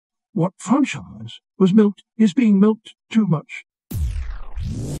What franchise was milked is being milked too much.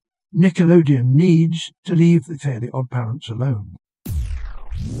 Nickelodeon needs to leave the Fairly Oddparents alone.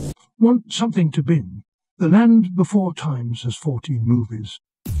 Want something to binge? The Land Before Times has 14 movies.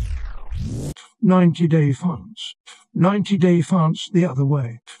 90-Day Fiancé. 90-Day Fiancé the other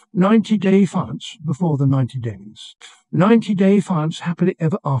way. 90-Day Fiancé before the 90 days. 90-Day Fiancé Happily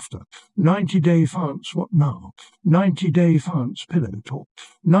Ever After. 90-Day Fiancé What Now? 90-Day Fiancé Pillow Talk.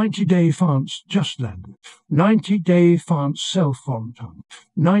 90-Day Fiancé Just Landed. 90-Day Fiancé Self-Quarantine.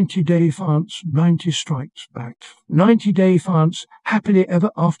 90-Day Fiancé 90 Strikes Back. 90-Day Fiancé Happily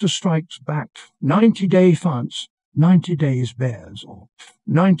Ever After Strikes Back. 90-Day Fiancé 90 Days Bears, or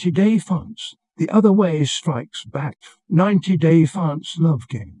 90-Day Fiancé The Other Way Strikes Back. 90-Day Fiancé Love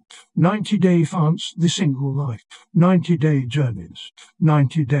Game. 90-Day Fiancé The Single Life. 90-Day Journeys.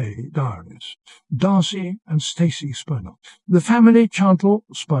 90-Day Diaries. Darcey and Stacey spinoff. The Family Chantel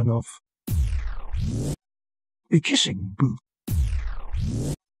spinoff. A Kissing Booth.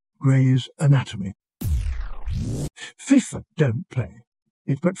 Grey's Anatomy. Fifa Don't play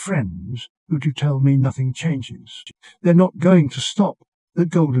it, but friends who do tell me nothing changes. They're not going to stop the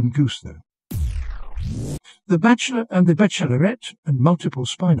golden goose, though. The Bachelor and the Bachelorette and multiple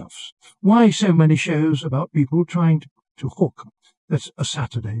spin-offs. Why so many shows about people trying to hook at a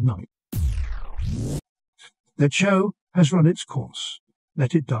Saturday night? The show has run its course.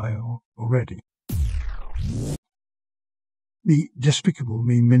 Let it die already. The Despicable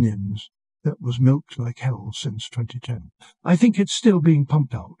Me Minions that was milked like hell since 2010. I think it's still being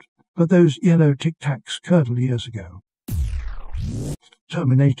pumped out, but those yellow Tic Tacs curdled years ago.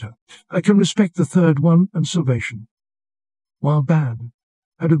 Terminator. I can respect the third one and Salvation, while bad,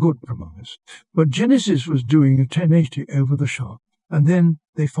 had a good premise. But Genesis was doing a 1080 over the shark, and then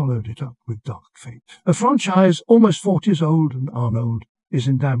they followed it up with Dark Fate. A franchise almost 40s old, and Arnold is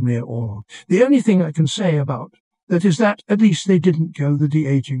in damn near all. The only thing I can say about that is that at least they didn't go the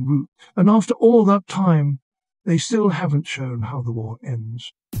de-aging route, and after all that time, they still haven't shown how the war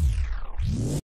ends.